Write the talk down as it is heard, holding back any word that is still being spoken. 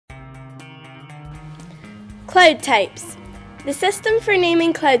Cloud types. The system for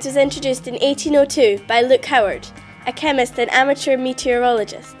naming clouds was introduced in 1802 by Luke Howard, a chemist and amateur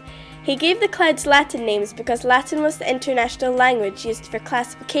meteorologist. He gave the clouds Latin names because Latin was the international language used for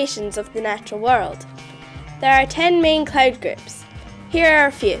classifications of the natural world. There are 10 main cloud groups. Here are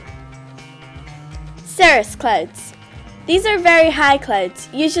a few. Cirrus clouds. These are very high clouds,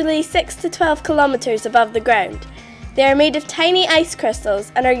 usually 6 to 12 kilometers above the ground. They are made of tiny ice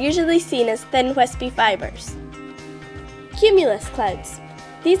crystals and are usually seen as thin wispy fibers. Cumulus clouds.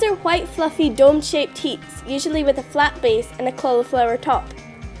 These are white fluffy dome-shaped heaps, usually with a flat base and a cauliflower top.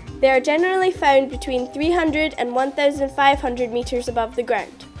 They are generally found between 300 and 1,500 meters above the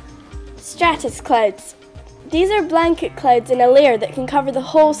ground. Stratus clouds. These are blanket clouds in a layer that can cover the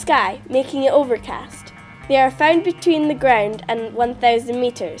whole sky, making it overcast. They are found between the ground and 1,000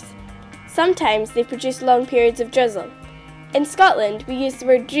 meters. Sometimes they produce long periods of drizzle. In Scotland, we use the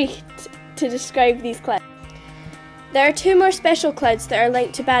word drecht to describe these clouds. There are two more special clouds that are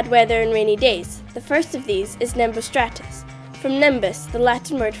linked to bad weather and rainy days. The first of these is nimbostratus, from nimbus, the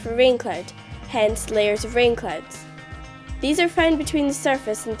Latin word for rain cloud, hence layers of rain clouds. These are found between the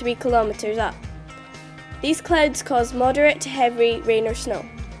surface and 3 kilometers up. These clouds cause moderate to heavy rain or snow.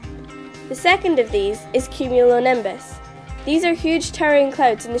 The second of these is cumulonimbus. These are huge towering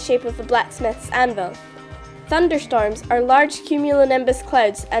clouds in the shape of a blacksmith's anvil. Thunderstorms are large cumulonimbus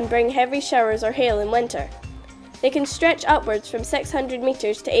clouds and bring heavy showers or hail in winter. They can stretch upwards from 600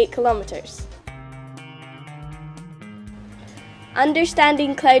 meters to 8 kilometers.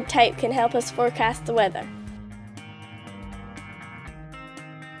 Understanding cloud type can help us forecast the weather.